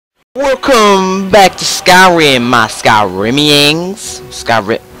Welcome back to Skyrim, my Skyrimians.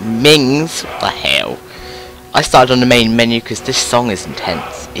 Skyrimings? What the hell? I started on the main menu because this song is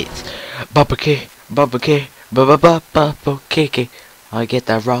intense. It's Bubba Bubba. I get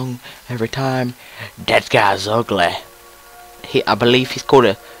that wrong every time. That guy's ugly. I believe he's called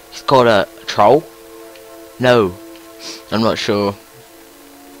a troll. No, I'm not sure,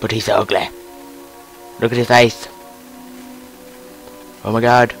 but he's ugly. Look at his face. Oh my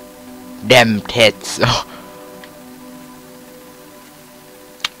god. Them tits.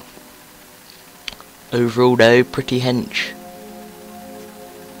 Overall though, pretty hench.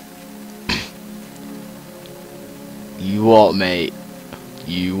 You what, mate?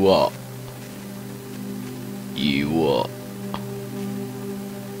 You what? You what?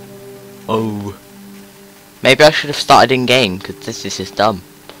 Oh. Maybe I should have started in game, because this is just dumb.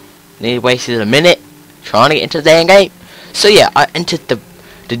 Nearly wasted a minute trying to get into the damn game. So yeah, I entered the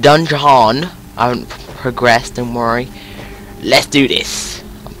dungeon. I haven't progressed, don't worry. Let's do this.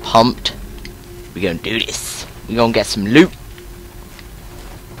 I'm pumped. We're gonna do this. We're gonna get some loot.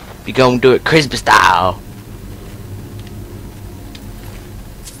 We're gonna do it Christmas style.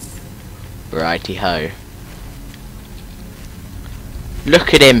 Righty ho.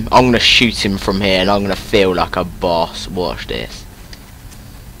 Look at him. I'm gonna shoot him from here and I'm gonna feel like a boss. Watch this.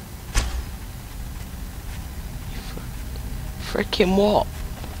 Freaking what?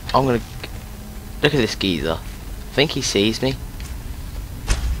 I'm gonna look at this geezer. I think he sees me.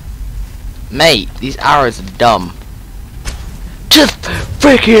 Mate, these arrows are dumb. Just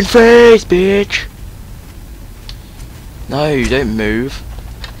freaking face, bitch. No, don't move.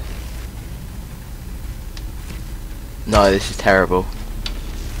 No, this is terrible.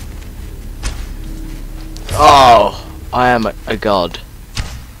 Oh, I am a god.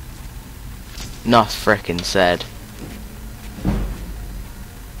 Enough frickin' said.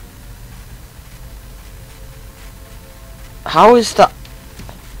 How is that?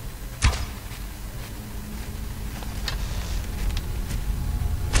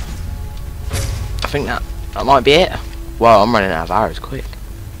 I think that might be it. Wow, I'm running out of arrows quick.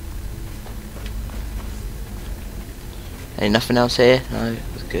 Ain't nothing else here? No,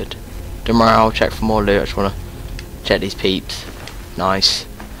 that's good. Don't worry, I'll check for more loot. I just wanna check these peeps. Nice.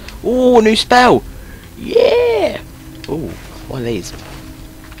 Ooh, new spell! Yeah! Ooh, what are these?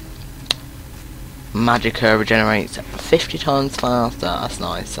 Magicka regenerates 50 times faster. That's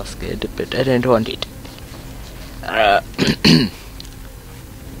nice, that's good, but I don't want it.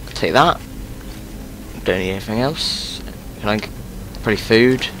 Take that. Don't need anything else. Can I get probably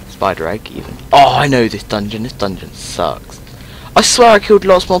food? Spider egg even. Oh, I know this dungeon. This dungeon sucks. I swear I killed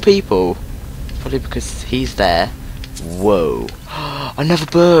lots more people. Probably because he's there. Whoa. Another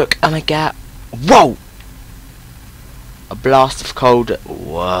book. Oh my god. Whoa! A blast of cold.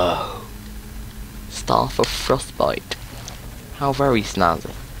 Whoa. Staff of frostbite. How very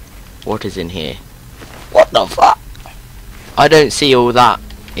snazzy. What is in here? What the fuck? I don't see all that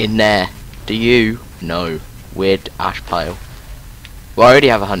in there. Do you? No. Weird ash pile. Well, I already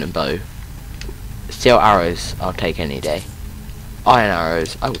have a hunting bow. Steel arrows, I'll take any day. Iron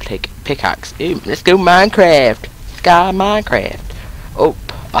arrows, I will take pickaxe. Ooh, let's go Minecraft. Sky Minecraft. Oh,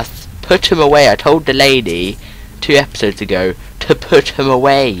 I put him away. I told the lady 2 episodes ago to put him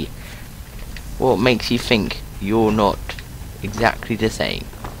away. What makes you think you're not exactly the same?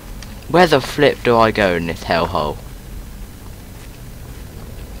 Where the flip do I go in this hellhole?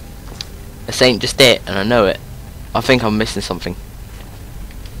 This ain't just it, and I know it. I think I'm missing something.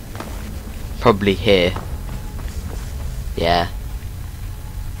 Probably here. Yeah.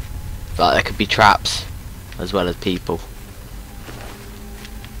 But there could be traps as well as people.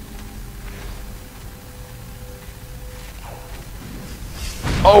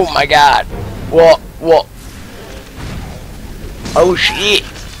 Oh my god. What? Oh shit.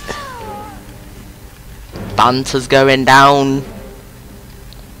 Banter's going down.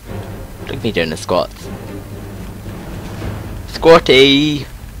 Look at me doing the squats. Squatty.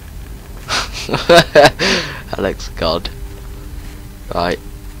 Alex god. Right.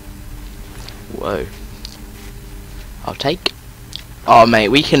 Whoa. I'll take. Oh mate,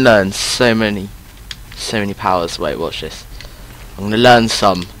 we can learn so many powers. Wait, watch this. I'm gonna learn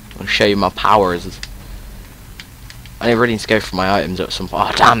some. I'm gonna show you my powers. I really need to go for my items at some point.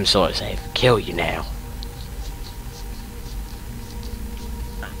 Oh damn, sword save. Kill you now.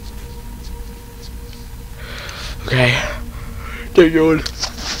 Okay. Don't yawn.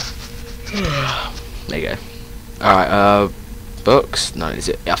 There you go. Alright, books? No, is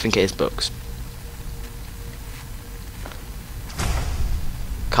it? I think it is books.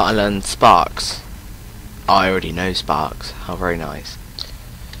 Can't I learn sparks? Oh, I already know sparks. How very nice.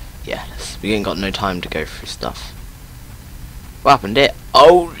 Yes, we ain't got no time to go through stuff. What happened here?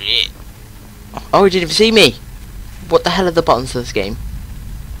 Oh shit! Oh, he didn't even see me! What the hell are the buttons of this game?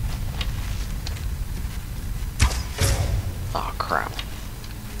 Oh crap.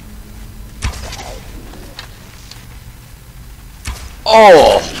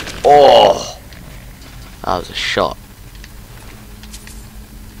 Oh! Oh! That was a shot.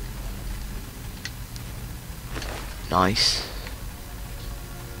 Nice.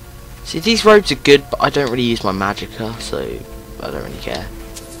 See, these robes are good, but I don't really use my magicka, so I don't really care.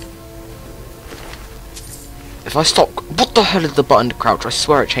 If I stop... What the hell is the button to crouch? I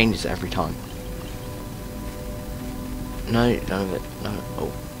swear it changes every time. No, none of it. No.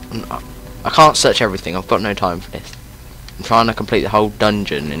 Oh. No. I can't search everything. I've got no time for this. I'm trying to complete the whole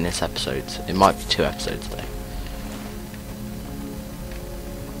dungeon in this episode. It might be 2 episodes though.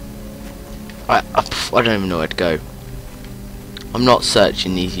 I don't even know where to go. I'm not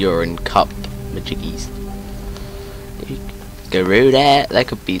searching these urine cup majiggies. Guru there. They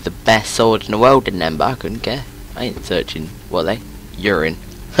could be the best sword in the world in them, but I couldn't care. I ain't searching. What are they? Urine.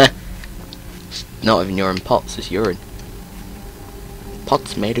 It's not even urine pots, it's urine.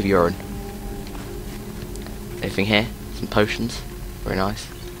 Pots made of urine. Anything here? Some potions. Very nice.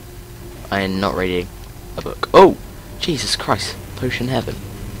 I am not reading a book. Oh! Jesus Christ. Potion heaven.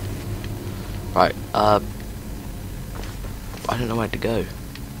 Right, I don't know where to go.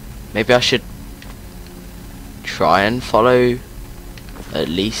 Maybe I should try and follow at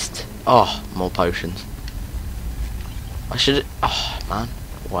least. Oh, more potions. I should. Oh man,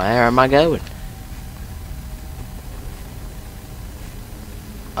 where am I going?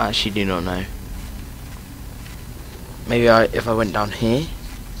 I actually do not know. Maybe if I went down here.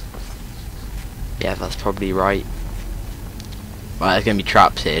 Yeah, that's probably right. Right, there's gonna be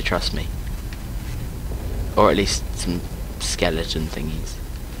traps here, trust me. Or at least some skeleton thingies.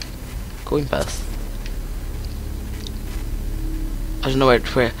 Coin purse. I don't know where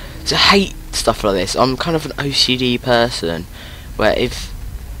to. So I hate stuff like this. I'm kind of an OCD person, where if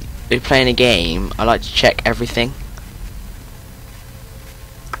we're playing a game, I like to check everything.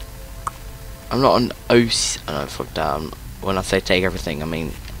 I'm not an OC. I know, fuck that. When I say take everything, I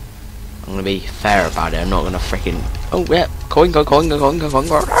mean I'm gonna be fair about it. I'm not gonna freaking. Oh yeah, coin.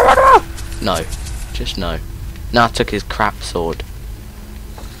 No, just no. Nah, I took his crap sword.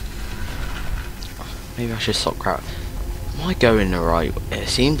 Maybe I should stop crap. Am I going the right way? It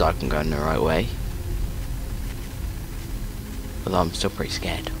seems like I'm going the right way. Although I'm still pretty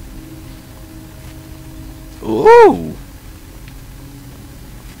scared. Ooh!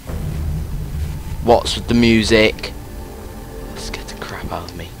 What's with the music? Let's get the crap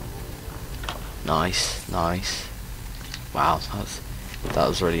out of me. Nice, nice. Wow, that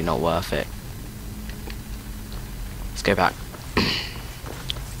was really not worth it. Let's go back.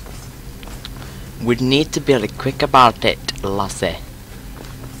 We need to be really quick about it, Lassie.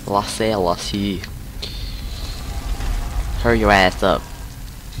 Lassie. Hurry your ass up.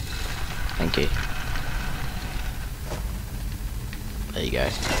 Thank you. There you go.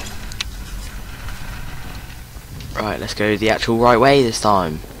 Right, let's go the actual right way this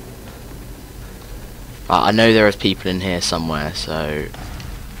time. Right, I know there is people in here somewhere, so...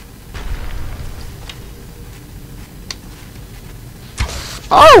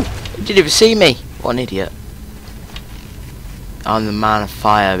 Oh! He didn't even see me! What an idiot. I'm the man of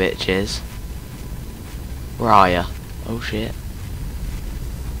fire, bitches. Where are ya? Oh shit.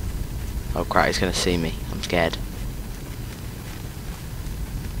 Oh crap, he's gonna see me. I'm scared.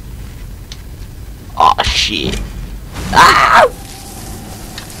 Oh shit. Ah!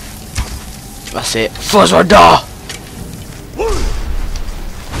 That's it. Fuzzada!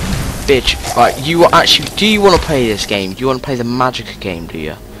 Bitch. Right, you actually. Do you want to play this game? Do you want to play the Magicka game, do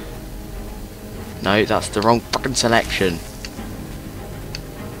you? No, that's the wrong fucking selection.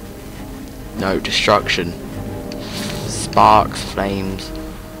 No, destruction. Sparks, flames.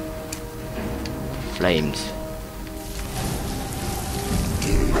 Flames.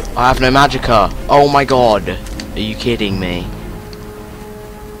 I have no Magicka. Oh my god. Are you kidding me?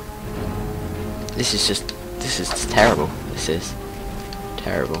 This is just terrible. This is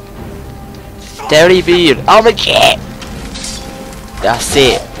terrible. Terrible. Oh my shit. That's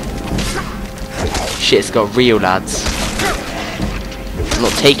it. Shit's got real, lads. I'm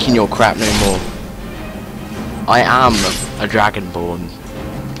not taking your crap no more. I am a Dragonborn.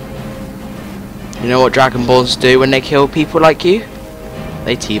 You know what Dragonborns do when they kill people like you?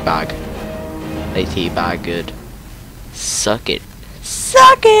 They teabag. They teabag good. Suck it.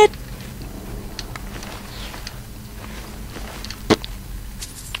 Suck it!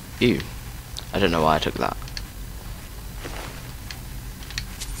 Ew. I don't know why I took that.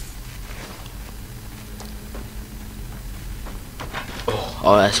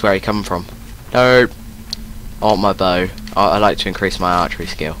 Oh, that's where he come from. No. I want my bow. I like to increase my archery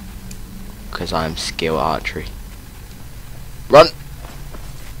skill. Because I am skill archery. Run!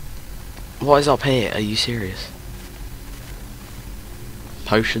 What is up here? Are you serious?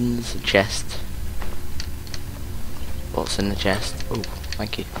 Potions, a chest. What's in the chest? Oh,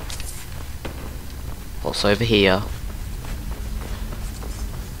 thank you. What's over here?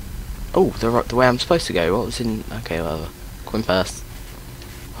 Oh, the way I'm supposed to go. What was in? Okay, whatever. Coin first.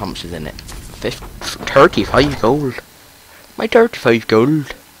 How much is in it? 35 gold. My 35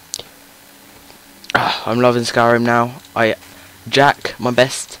 gold. I'm loving Skyrim now. Jack, my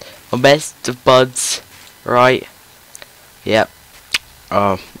best of buds. Right. Yep.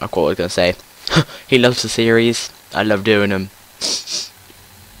 I forgot what I was gonna say. He loves the series. I love doing them.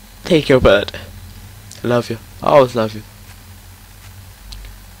 Take your bird. I love you. I always love you.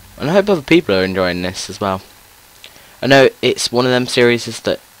 And I hope other people are enjoying this as well. I know it's one of them series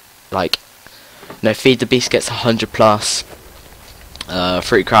that, like, Feed the Beast gets 100 plus.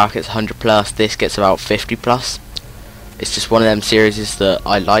 Fruit Craft gets 100 plus. This gets about 50 plus. It's just one of them series that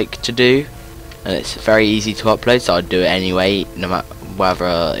I like to do, and it's very easy to upload, so I'd do it anyway, no matter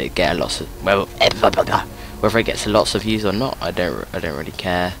whether it gets lots of whether it gets lots of views or not. I don't really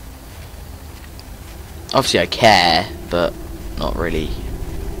care. Obviously I care, but not really.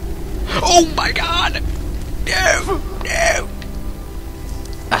 Oh my god! No! No!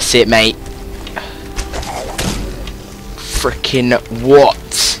 That's it, mate. Frickin'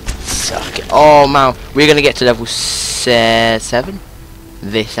 what? Suck it. Oh man, we're gonna get to level 7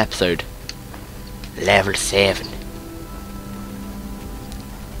 this episode. Level 7.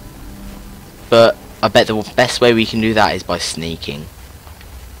 But I bet the best way we can do that is by sneaking.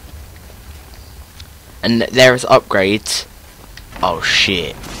 And there's upgrades. Oh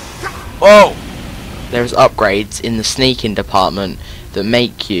shit. Oh! There's upgrades in the sneaking department that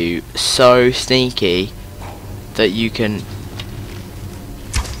make you so sneaky that you can...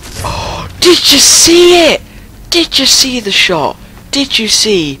 Oh, did you see it? Did you see the shot? Did you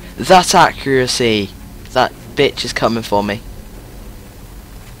see that accuracy? That bitch is coming for me.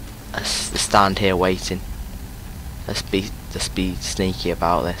 Let's stand here waiting. Let's be sneaky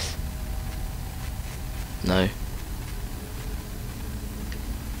about this. No.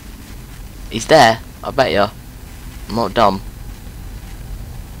 He's there, I bet ya. I'm not dumb.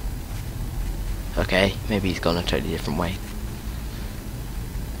 Okay, maybe he's gone a totally different way.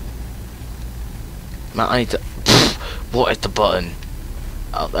 Man, I need to... What is the button?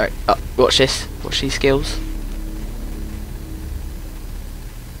 Oh, there. Oh, watch this. Watch these skills.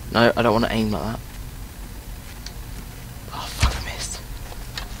 No, I don't want to aim like that. Oh, fuck, I missed.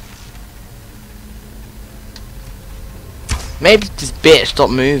 Maybe this bitch stop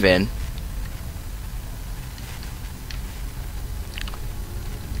moving.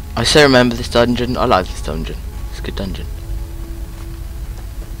 I still remember this dungeon. I like this dungeon. It's a good dungeon.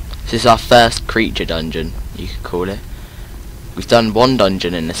 This is our first creature dungeon, you could call it. We've done one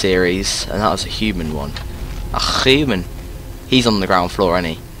dungeon in the series, and that was a human one. A human. He's on the ground floor,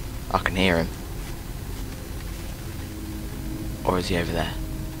 isn't he? I can hear him. Or is he over there?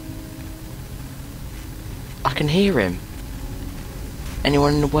 I can hear him.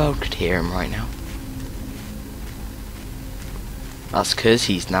 Anyone in the world could hear him right now. That's because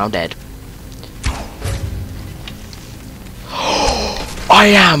he's now dead. I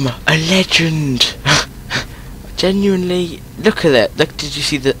am a legend! Genuinely, look at it. Look, did you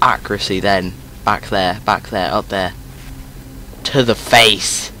see the accuracy then? Back there, up there. To the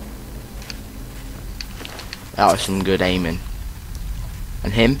face. That was some good aiming.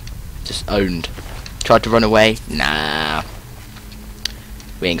 And him, just owned. Tried to run away. Nah.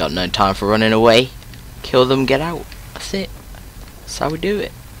 We ain't got no time for running away. Kill them, get out. That's it. That's how we do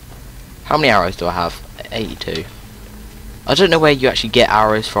it. How many arrows do I have? 82. I don't know where you actually get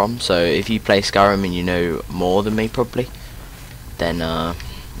arrows from, so if you play Skyrim and you know more than me probably, then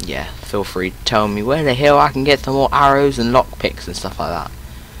yeah, feel free to tell me where the hell I can get some more arrows and lockpicks and stuff like that.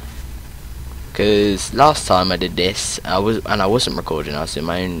 Because last time I did this, I wasn't recording, I was doing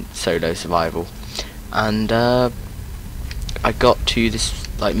my own solo survival, and I got to this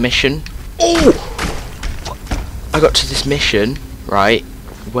like mission. Oh! I got to this mission, right,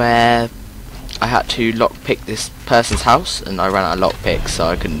 where I had to lockpick this person's house, and I ran out of lockpicks, so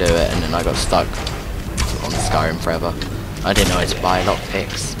I couldn't do it, and then I got stuck on Skyrim forever. I didn't know how to buy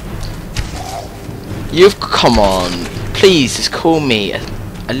lockpicks. You've come on, please just call me a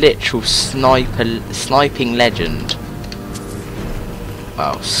literal sniping legend.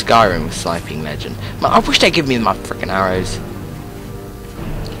 Wow, Skyrim was sniping legend. Man, I wish they'd give me my freaking arrows.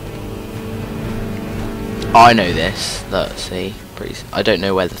 I know this. Look, see, I don't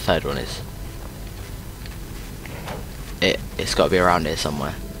know where the third one is. It's got to be around here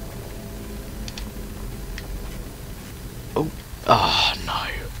somewhere. Oh no!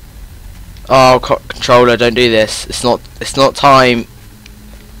 Oh, controller, don't do this. It's not time.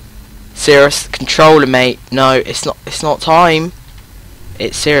 Serious controller, mate. No, it's not time.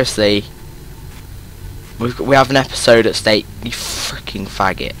 It's seriously. We have an episode at stake. You freaking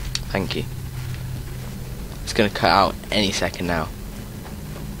faggot. Thank you. It's gonna cut out any second now.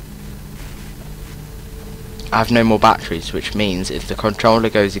 I have no more batteries, which means if the controller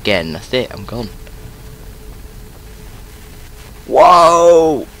goes again, that's it. I'm gone.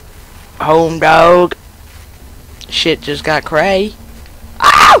 Whoa! Home dog. Shit just got cray.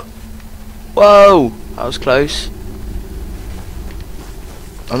 Ow! Whoa! That was close.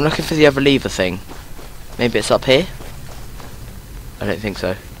 I'm looking for the other lever thing. Maybe it's up here? I don't think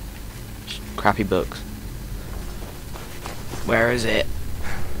so. Just crappy books. Where is it?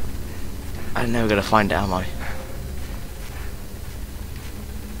 I'm never gonna find it, am I?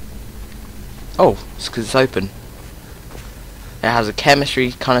 Oh, it's because it's open. It has a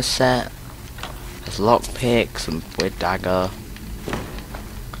chemistry kind of set. There's lockpick, some weird dagger,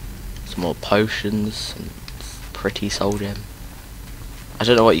 some more potions, and pretty soul gem. I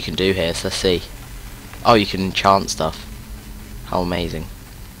don't know what you can do here, so let's see. Oh, you can enchant stuff. How amazing.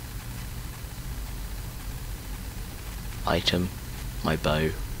 Item, my bow.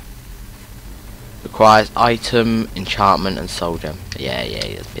 Requires item, enchantment, and soul gem. Yeah,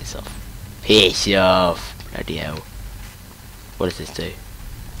 piss off. Piss off! Bloody hell. What does this do?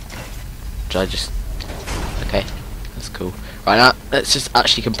 Should I just... Okay, that's cool. Right, now, let's just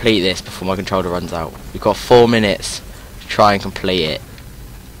actually complete this before my controller runs out. We've got 4 minutes to try and complete it.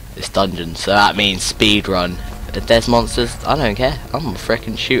 This dungeon, so that means speed run. If there's monsters, I don't care. I'm gonna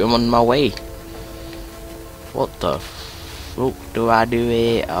frickin' shoot them on my way. What the fuck do I do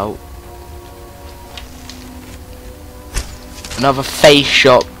here? Oh. Another face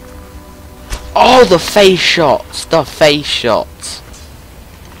shot. Oh, the face shots! The face shots!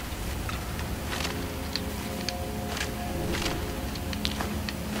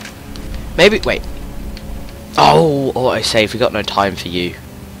 Maybe, wait. Oh, autosave, we got no time for you.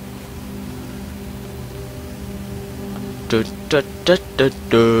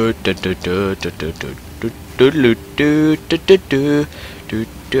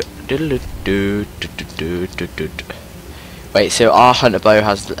 Wait, so our hunter bow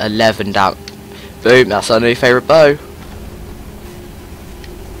has 11 damage. Boom, that's our new favourite bow.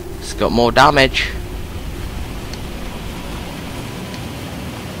 It's got more damage.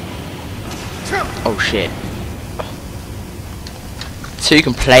 Oh shit. So you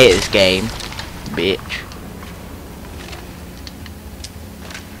can play this game, bitch.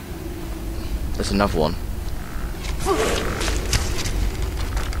 There's another one.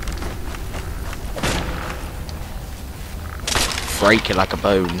 Break it like a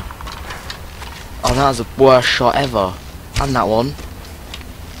bone. Oh, that was the worst shot ever. And that one.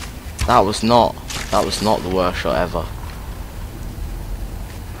 That was not the worst shot ever.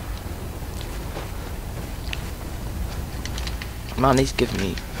 Man, he's giving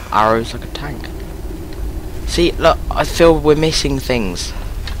me arrows like a tank. See, look, I feel we're missing things.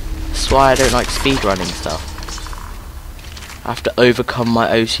 That's why I don't like speedrunning stuff. I have to overcome my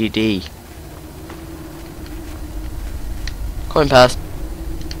OCD. Coin purse.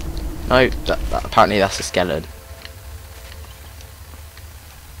 No, apparently that's a skeleton.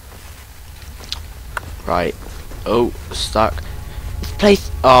 Right. Oh, stuck. Place.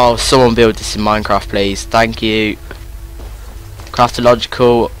 Oh, someone build this in Minecraft, please. Thank you.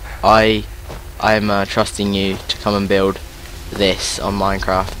 Craftological, I'm trusting you to come and build this on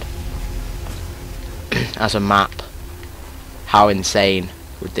Minecraft as a map. How insane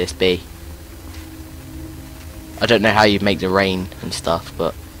would this be? I don't know how you make the rain and stuff,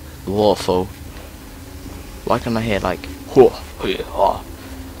 but the waterfall. Why can't I hear like, oh.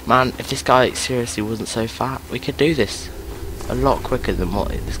 Man, if this guy seriously wasn't so fat, we could do this a lot quicker than what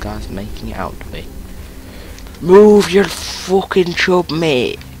this guy's making it out to be. Move your fucking chub,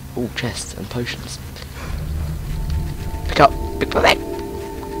 mate. Oh, chest and potions. Pick up that.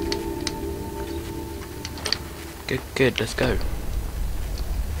 Good, let's go.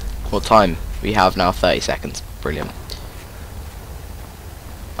 What time? We have now 30 seconds. Brilliant.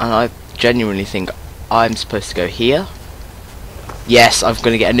 And I genuinely think I'm supposed to go here. Yes, I'm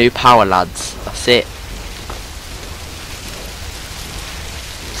going to get a new power, lads. That's it.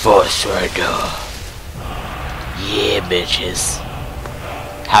 Force door. Yeah, bitches.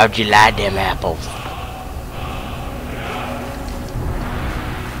 How'd you like them apples?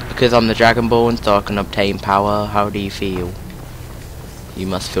 Because I'm the Dragon Ball and so I can obtain power, how do you feel? You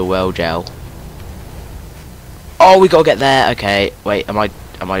must feel well, Gel. Oh, we gotta get there. Okay, wait. Am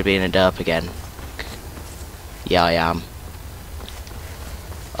I being a derp again? Yeah, I am.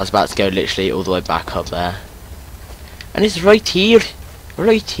 I was about to go literally all the way back up there, and it's right here,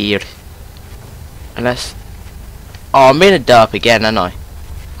 right here. Unless, oh, I'm being a derp again, aren't I?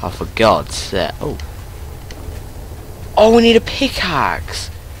 Oh, for God's sake! Oh, oh, we need a pickaxe.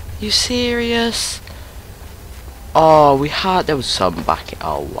 You serious? Oh, there was some back.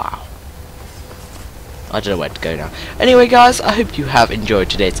 Oh, wow. I don't know where to go now. Anyway, guys, I hope you have enjoyed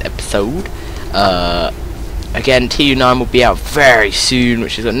today's episode. Again, TU9 will be out very soon,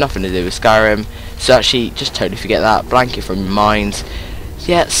 which has got nothing to do with Skyrim. So actually, just totally forget that. Blank it from your minds.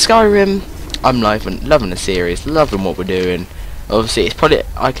 Yeah, Skyrim, I'm loving the series, loving what we're doing. Obviously,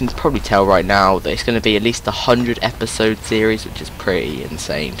 I can probably tell right now that it's going to be at least a 100 episode series, which is pretty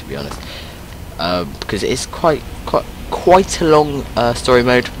insane, to be honest. Because it's quite a long story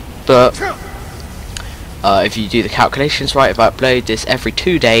mode, but if you do the calculations right, if I upload this every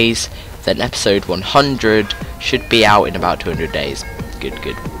 2 days, then episode 100 should be out in about 200 days. Good.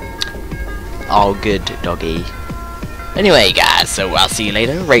 Oh, good doggy. Anyway, guys, so I'll see you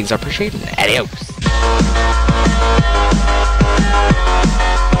later. Ratings are appreciated. Adios.